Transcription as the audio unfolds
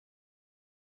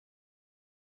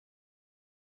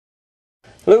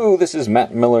Hello, this is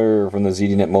Matt Miller from the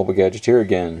ZDNet Mobile Gadget here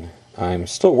again. I'm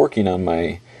still working on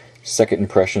my second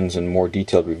impressions and more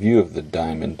detailed review of the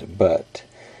Diamond, but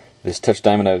this Touch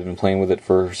Diamond, I've been playing with it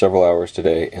for several hours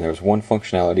today, and there's one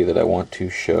functionality that I want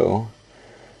to show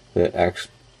that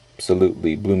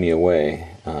absolutely blew me away,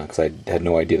 because I had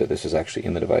no idea that this was actually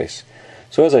in the device.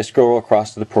 So as I scroll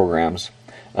across to the programs,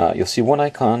 you'll see one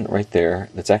icon right there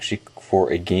that's actually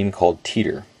for a game called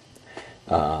Teeter.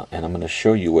 And I'm going to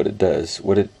show you what it does.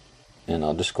 And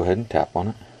I'll just go ahead and tap on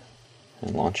it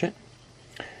and launch it.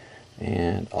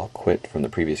 And I'll quit from the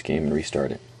previous game and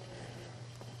restart it.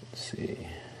 Let's see.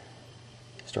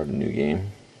 Start a new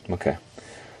game. Okay.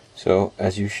 So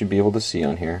as you should be able to see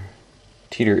on here,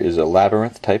 Teeter is a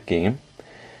labyrinth type game.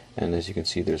 And as you can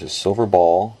see, there's a silver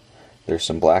ball, there's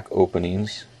some black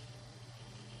openings,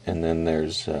 and then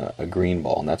there's a green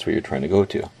ball, and that's where you're trying to go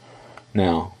to.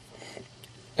 Now,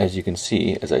 as you can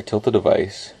see, as I tilt the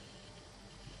device,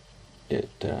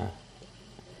 it's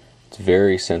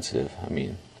very sensitive. I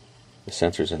mean, the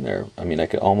sensors in there, I mean, I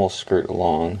could almost skirt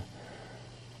along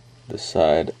the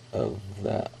side of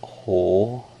that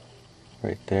hole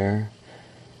right there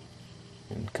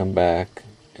and come back,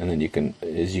 and then you can,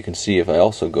 as you can see, if I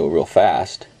also go real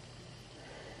fast,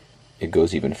 it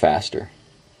goes even faster.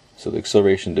 So the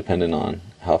acceleration dependent on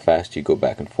how fast you go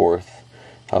back and forth,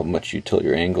 how much you tilt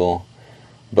your angle.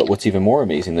 But what's even more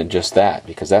amazing than just that,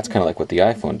 because that's kind of like what the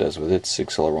iPhone does with its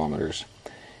accelerometers,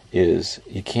 is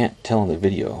you can't tell in the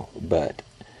video, but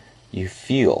you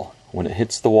feel when it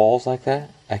hits the walls like that.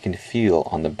 I can feel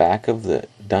on the back of the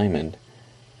Diamond,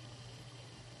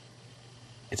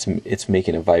 it's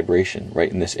making a vibration right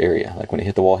in this area. Like when it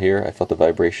hit the wall here, I felt the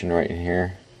vibration right in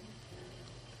here.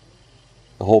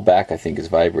 The whole back, I think, is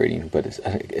vibrating, but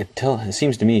it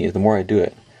seems to me, the more I do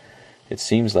it, it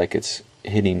seems like it's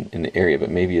hitting in the area,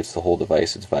 but maybe it's the whole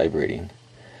device that's vibrating.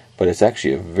 But it's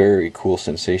actually a very cool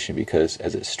sensation, because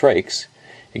as it strikes,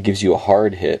 it gives you a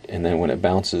hard hit, and then when it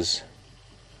bounces,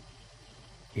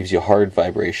 it gives you a hard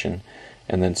vibration,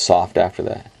 and then soft after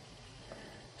that.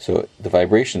 So the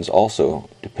vibration is also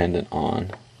dependent on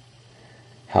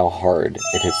how hard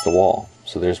it hits the wall.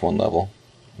 So there's one level,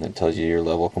 and it tells you your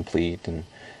level complete and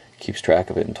keeps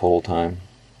track of it in total time.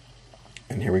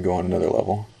 And here we go on another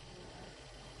level.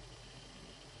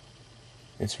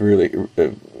 It's really,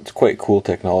 it's quite cool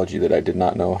technology that I did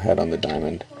not know had on the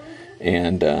Diamond,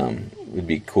 and it would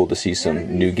be cool to see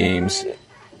some new games. It'd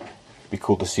be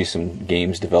cool to see some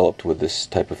games developed with this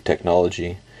type of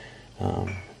technology. But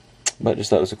I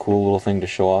just thought it was a cool little thing to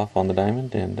show off on the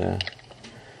Diamond, and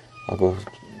I'll go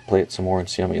play it some more and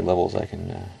see how many levels I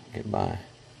can get by.